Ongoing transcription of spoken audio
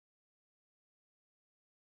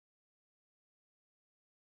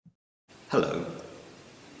Hello,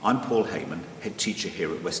 I'm Paul Heyman, head teacher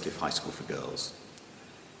here at Westcliff High School for Girls.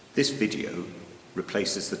 This video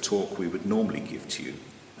replaces the talk we would normally give to you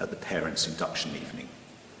at the parents' induction evening,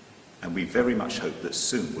 and we very much hope that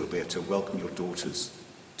soon we'll be able to welcome your daughters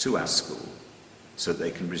to our school so that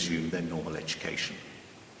they can resume their normal education.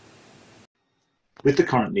 With the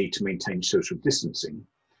current need to maintain social distancing,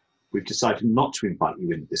 we've decided not to invite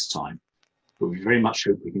you in at this time, but we very much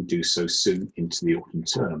hope we can do so soon into the autumn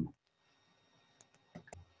term.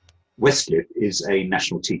 Westcliff is a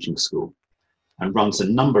national teaching school and runs a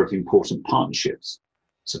number of important partnerships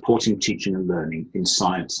supporting teaching and learning in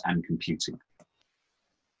science and computing.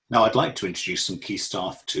 Now I'd like to introduce some key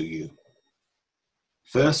staff to you.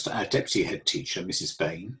 First, our Deputy Head Teacher, Mrs.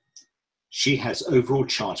 Bain. She has overall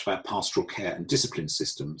charge of our pastoral care and discipline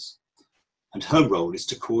systems, and her role is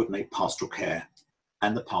to coordinate pastoral care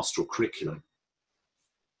and the pastoral curriculum.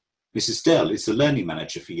 Mrs. Dell is the Learning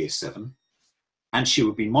Manager for Year 7, and she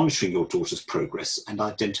will be monitoring your daughter's progress and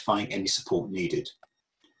identifying any support needed.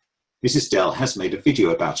 Mrs. Dell has made a video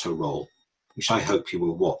about her role, which I hope you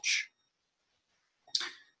will watch.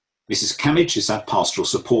 Mrs. Camage is our Pastoral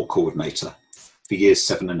Support Coordinator for Years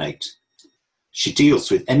 7 and 8. She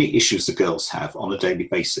deals with any issues the girls have on a daily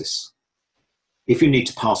basis. If you need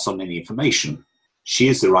to pass on any information, she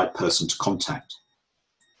is the right person to contact.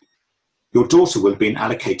 Your daughter will have been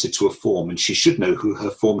allocated to a form and she should know who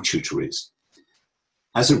her form tutor is.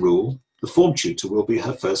 As a rule, the form tutor will be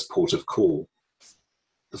her first port of call.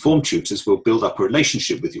 The form tutors will build up a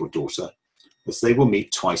relationship with your daughter as they will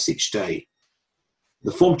meet twice each day.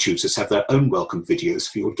 The form tutors have their own welcome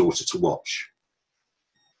videos for your daughter to watch.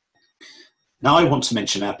 Now I want to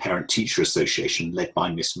mention our Parent-Teacher Association led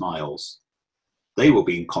by Miss Miles. They will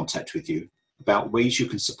be in contact with you about ways you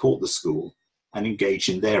can support the school and engage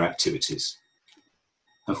in their activities.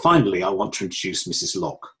 And finally, I want to introduce Mrs.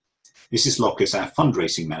 Locke. Mrs. Locke is our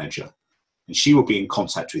fundraising manager, and she will be in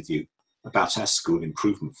contact with you about our School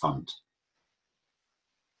Improvement Fund.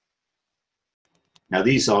 Now,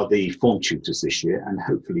 these are the form tutors this year, and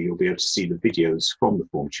hopefully you'll be able to see the videos from the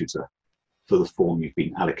form tutor for the form you've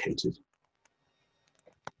been allocated.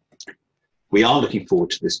 We are looking forward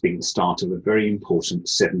to this being the start of a very important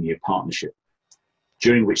 7-year partnership,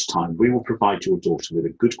 during which time we will provide your daughter with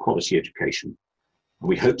a good quality education, and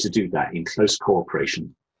we hope to do that in close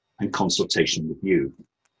cooperation and consultation with you.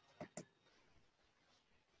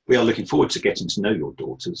 We are looking forward to getting to know your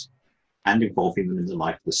daughters and involving them in the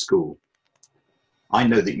life of the school. I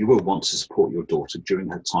know that you will want to support your daughter during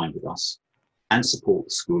her time with us and support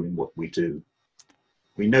the school in what we do.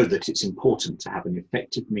 We know that it's important to have an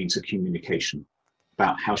effective means of communication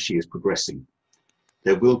about how she is progressing.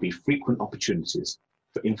 There will be frequent opportunities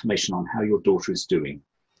for information on how your daughter is doing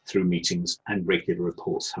through meetings and regular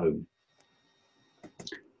reports home.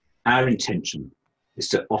 Our intention is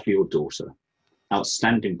to offer your daughter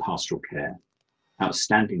outstanding pastoral care,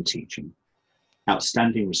 outstanding teaching,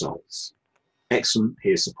 outstanding results, excellent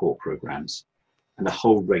peer support programs, and a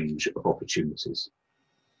whole range of opportunities.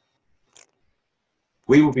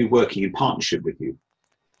 We will be working in partnership with you,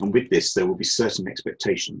 and with this there will be certain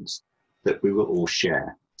expectations that we will all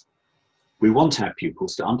share. We want our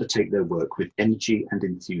pupils to undertake their work with energy and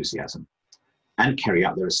enthusiasm and carry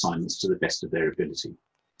out their assignments to the best of their ability.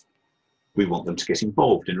 We want them to get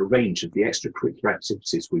involved in a range of the extracurricular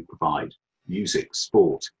activities we provide: music,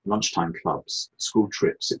 sport, lunchtime clubs, school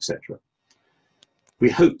trips, etc. We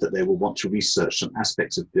hope that they will want to research some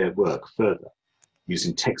aspects of their work further,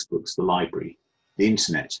 using textbooks, the library, the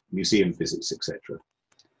internet, museum visits, etc.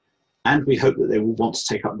 And we hope that they will want to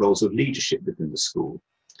take up roles of leadership within the school,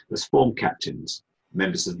 as form captains,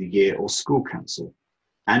 members of the year or school council,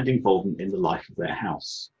 and involvement in the life of their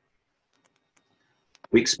house.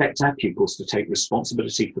 We expect our pupils to take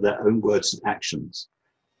responsibility for their own words and actions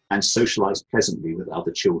and socialise pleasantly with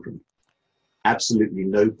other children. Absolutely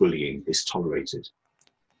no bullying is tolerated.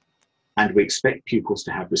 And we expect pupils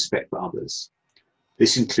to have respect for others.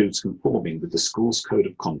 This includes conforming with the school's code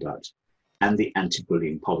of conduct and the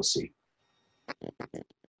anti-bullying policy.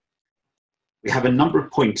 We have a number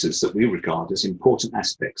of pointers that we regard as important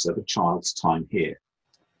aspects of a child's time here.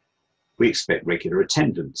 We expect regular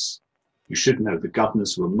attendance. You should know the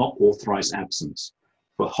governors will not authorise absence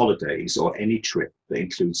for holidays or any trip that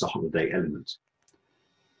includes a holiday element.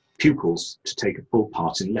 Pupils to take a full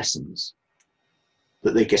part in lessons,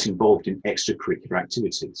 that they get involved in extracurricular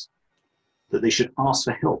activities, that they should ask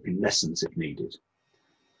for help in lessons if needed,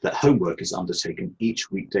 that homework is undertaken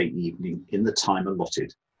each weekday evening in the time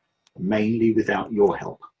allotted, mainly without your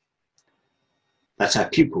help, that our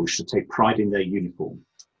pupils should take pride in their uniform.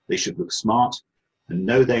 They should look smart and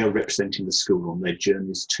know they are representing the school on their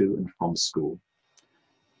journeys to and from school.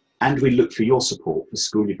 And we look for your support for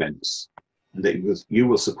school events, and that you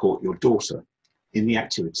will support your daughter in the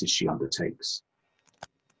activities she undertakes.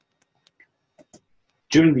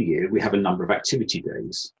 During the year, we have a number of activity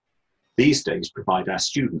days. These days provide our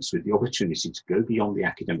students with the opportunity to go beyond the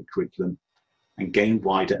academic curriculum and gain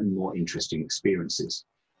wider and more interesting experiences.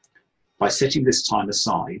 By setting this time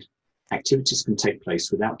aside, activities can take place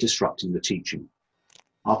without disrupting the teaching.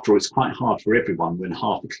 After all, it's quite hard for everyone when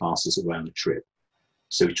half the class is away on a trip,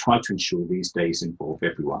 so we try to ensure these days involve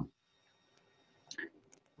everyone.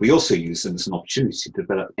 We also use them as an opportunity to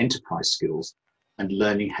develop enterprise skills and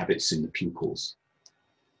learning habits in the pupils.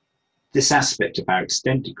 This aspect of our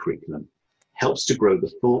extended curriculum helps to grow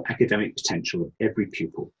the full academic potential of every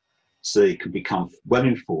pupil, so they can become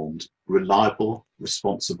well-informed, reliable,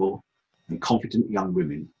 responsible, and confident young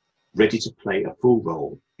women ready to play a full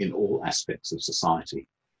role in all aspects of society.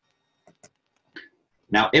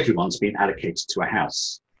 Now, everyone's been allocated to a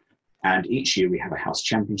house, and each year we have a house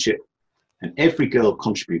championship, and every girl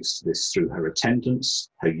contributes to this through her attendance,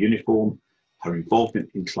 her uniform, her involvement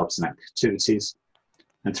in clubs and activities.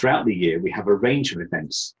 And throughout the year, we have a range of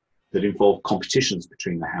events that involve competitions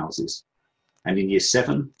between the houses. And in Year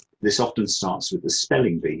 7, this often starts with the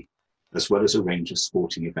spelling bee, as well as a range of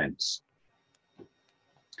sporting events.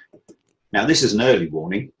 Now, this is an early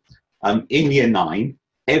warning. In Year 9,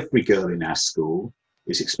 every girl in our school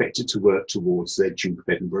is expected to work towards their Duke of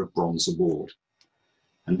Edinburgh Bronze Award.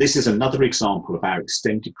 And this is another example of our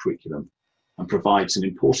extended curriculum and provides an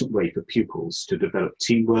important way for pupils to develop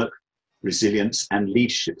teamwork, resilience and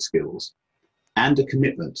leadership skills, and a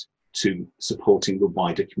commitment to supporting the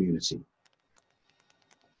wider community.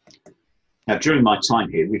 Now, during my time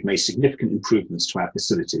here, we've made significant improvements to our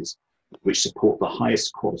facilities, which support the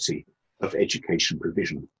highest quality of education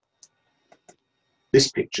provision.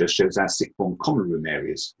 This picture shows our sixth form common room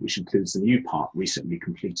areas, which includes the new part recently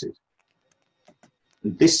completed.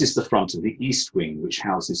 And this is the front of the East Wing, which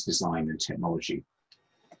houses design and technology.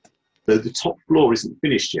 Though the top floor isn't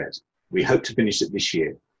finished yet, we hope to finish it this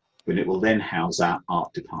year, when it will then house our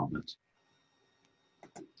art department.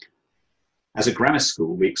 As a grammar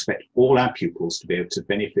school, we expect all our pupils to be able to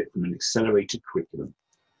benefit from an accelerated curriculum.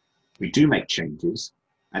 We do make changes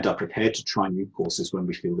and are prepared to try new courses when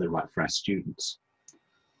we feel they're right for our students.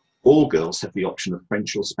 All girls have the option of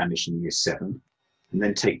French or Spanish in Year 7, and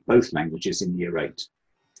then take both languages in Year 8.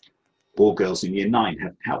 All girls in Year 9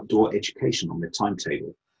 have outdoor education on their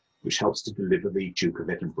timetable, which helps to deliver the Duke of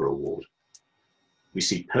Edinburgh Award. We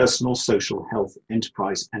see personal, social, health,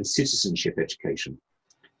 enterprise and citizenship education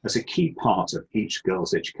as a key part of each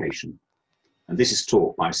girl's education, and this is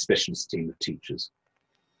taught by a specialist team of teachers.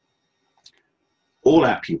 All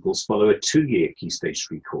our pupils follow a 2-year Key Stage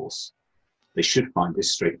 3 course. They should find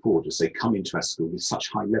this straightforward as they come into our school with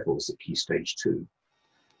such high levels at Key Stage 2.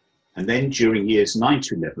 And then during Years 9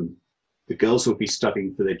 to 11, the girls will be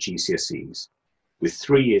studying for their GCSEs, with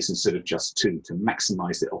 3 years instead of just 2 to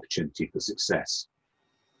maximise their opportunity for success.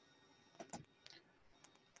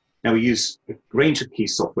 Now, we use a range of key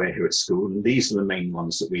software here at school, and these are the main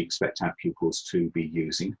ones that we expect our pupils to be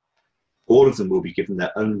using. All of them will be given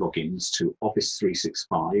their own logins to Office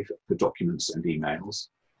 365 for documents and emails.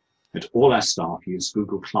 And all our staff use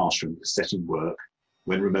Google Classroom for setting work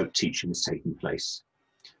when remote teaching is taking place.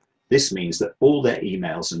 This means that all their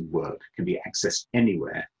emails and work can be accessed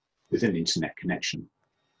anywhere with an internet connection.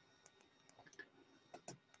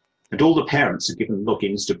 And all the parents are given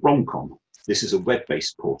logins to Bromcom. This is a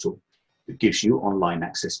web-based portal that gives you online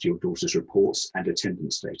access to your daughter's reports and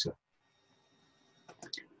attendance data.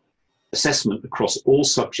 Assessment across all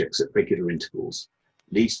subjects at regular intervals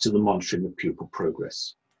leads to the monitoring of pupil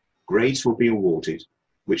progress. Grades will be awarded,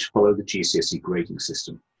 which follow the GCSE grading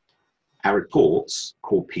system. Our reports,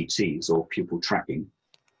 called PTs or pupil tracking,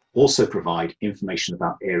 also provide information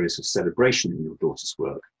about areas of celebration in your daughter's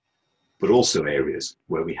work, but also areas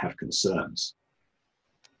where we have concerns.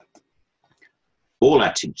 All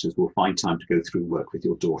our teachers will find time to go through work with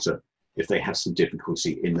your daughter if they have some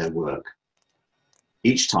difficulty in their work.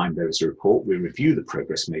 Each time there is a report, we review the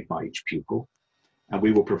progress made by each pupil, and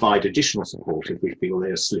we will provide additional support if we feel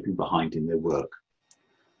they are slipping behind in their work.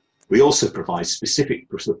 We also provide specific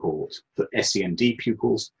support for SEND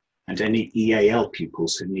pupils and any EAL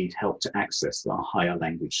pupils who need help to access their higher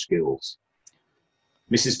language skills.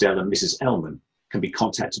 Mrs. Dell and Mrs. Ellman can be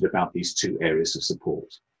contacted about these 2 areas of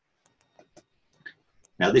support.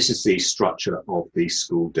 Now, this is the structure of the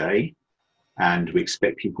school day, and we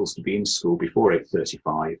expect pupils to be in school before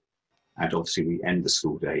 8:35, and obviously we end the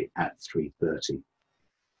school day at 3:30.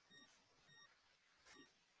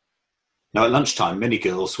 Now at lunchtime, many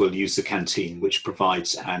girls will use the canteen, which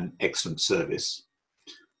provides an excellent service.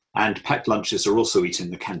 And packed lunches are also eaten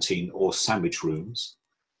in the canteen or sandwich rooms.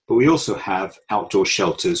 But we also have outdoor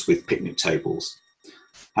shelters with picnic tables.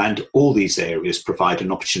 And all these areas provide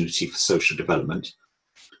an opportunity for social development.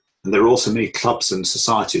 And there are also many clubs and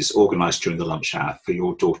societies organised during the lunch hour for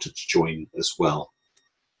your daughter to join as well.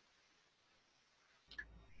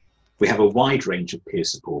 We have a wide range of peer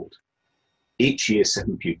support. Each Year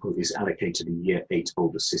 7 pupil is allocated a Year 8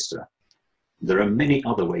 older sister. There are many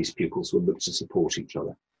other ways pupils will look to support each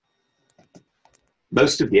other.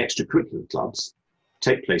 Most of the extracurricular clubs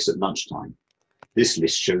take place at lunchtime. This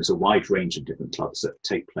list shows a wide range of different clubs that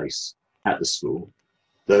take place at the school,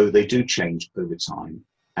 though they do change over time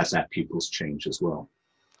as our pupils change as well.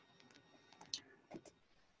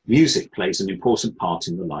 Music plays an important part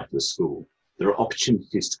in the life of the school. There are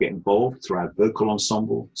opportunities to get involved through our vocal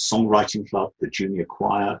ensemble, songwriting club, the junior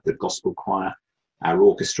choir, the gospel choir, our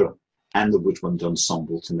orchestra, and the woodwind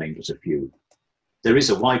ensemble, to name but a few. There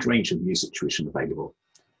is a wide range of music tuition available,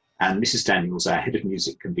 and Mrs. Daniels, our head of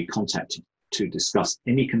music, can be contacted to discuss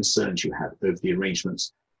any concerns you have over the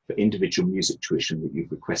arrangements for individual music tuition that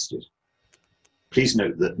you've requested. Please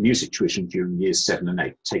note that music tuition during Years 7 and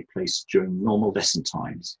 8 take place during normal lesson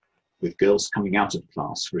times, with girls coming out of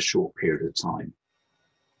class for a short period of time.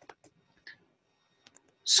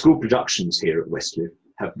 School productions here at Westcliff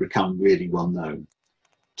have become really well known.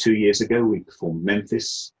 2 years ago, we performed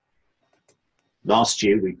Memphis. Last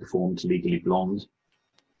year, we performed Legally Blonde.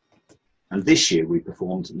 And this year, we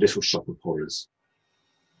performed Little Shop of Horrors.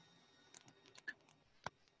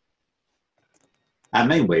 Our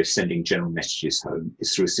main way of sending general messages home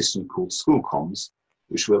is through a system called School Comms,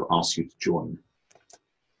 which we'll ask you to join.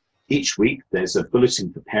 Each week, there's a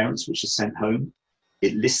bulletin for parents which is sent home.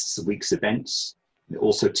 It lists the week's events. And it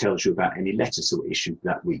also tells you about any letters that were issued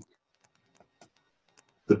that week.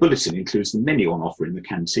 The bulletin includes the menu on offer in the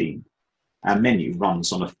canteen. Our menu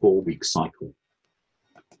runs on a 4-week cycle.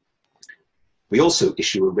 We also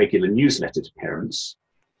issue a regular newsletter to parents,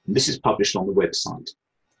 and this is published on the website.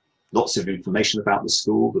 Lots of information about the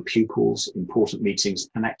school, the pupils, important meetings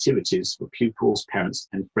and activities for pupils, parents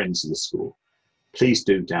and friends of the school. Please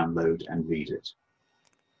do download and read it.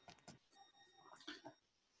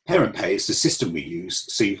 Parent Pay is the system we use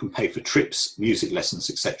so you can pay for trips, music lessons,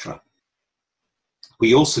 etc.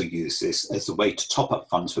 We also use this as a way to top up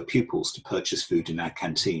funds for pupils to purchase food in our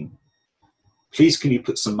canteen. Please can you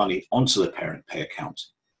put some money onto the Parent Pay account,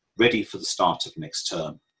 ready for the start of next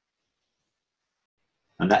term.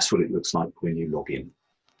 And that's what it looks like when you log in.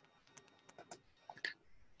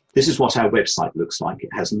 This is what our website looks like.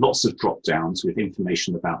 It has lots of drop downs with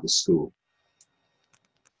information about the school.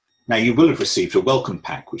 Now you will have received a welcome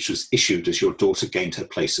pack which was issued as your daughter gained her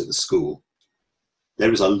place at the school.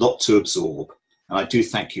 There is a lot to absorb, and I do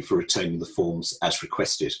thank you for returning the forms as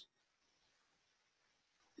requested.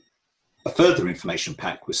 A further information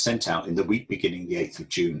pack was sent out in the week beginning the 8th of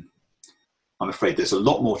June. I'm afraid there's a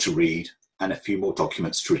lot more to read and a few more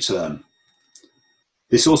documents to return.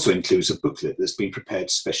 This also includes a booklet that's been prepared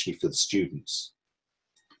specially for the students.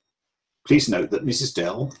 Please note that Mrs.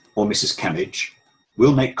 Dell or Mrs. Camage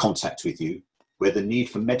will make contact with you where the need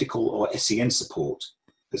for medical or SEN support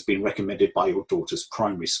has been recommended by your daughter's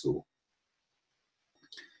primary school.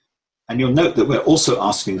 And you'll note that we're also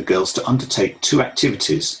asking the girls to undertake 2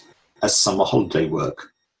 activities as summer holiday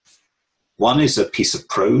work. One is a piece of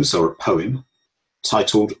prose or a poem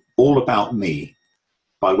titled All About Me,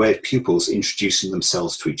 by way of pupils introducing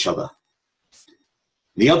themselves to each other.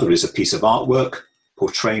 The other is a piece of artwork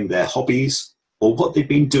portraying their hobbies or what they've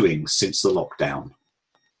been doing since the lockdown.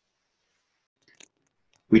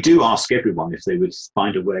 We do ask everyone if they would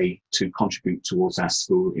find a way to contribute towards our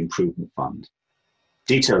School Improvement Fund.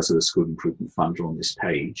 Details of the School Improvement Fund are on this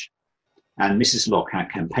page, and Mrs. Locke, our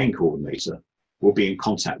campaign coordinator, will be in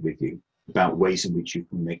contact with you about ways in which you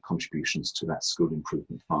can make contributions to that School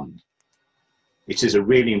Improvement Fund. It is a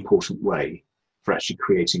really important way for actually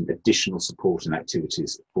creating additional support and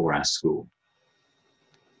activities for our school.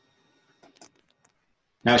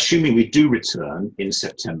 Now, assuming we do return in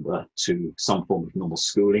September to some form of normal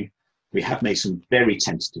schooling, we have made some very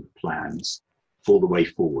tentative plans for the way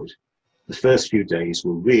forward. The first few days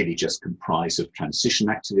will really just comprise of transition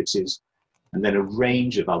activities and then a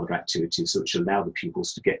range of other activities which allow the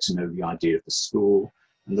pupils to get to know the idea of the school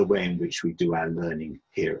and the way in which we do our learning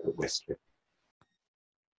here at Westcliff.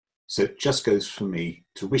 So it just goes for me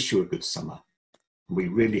to wish you a good summer. We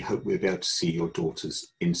really hope we'll be able to see your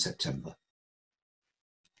daughters in September.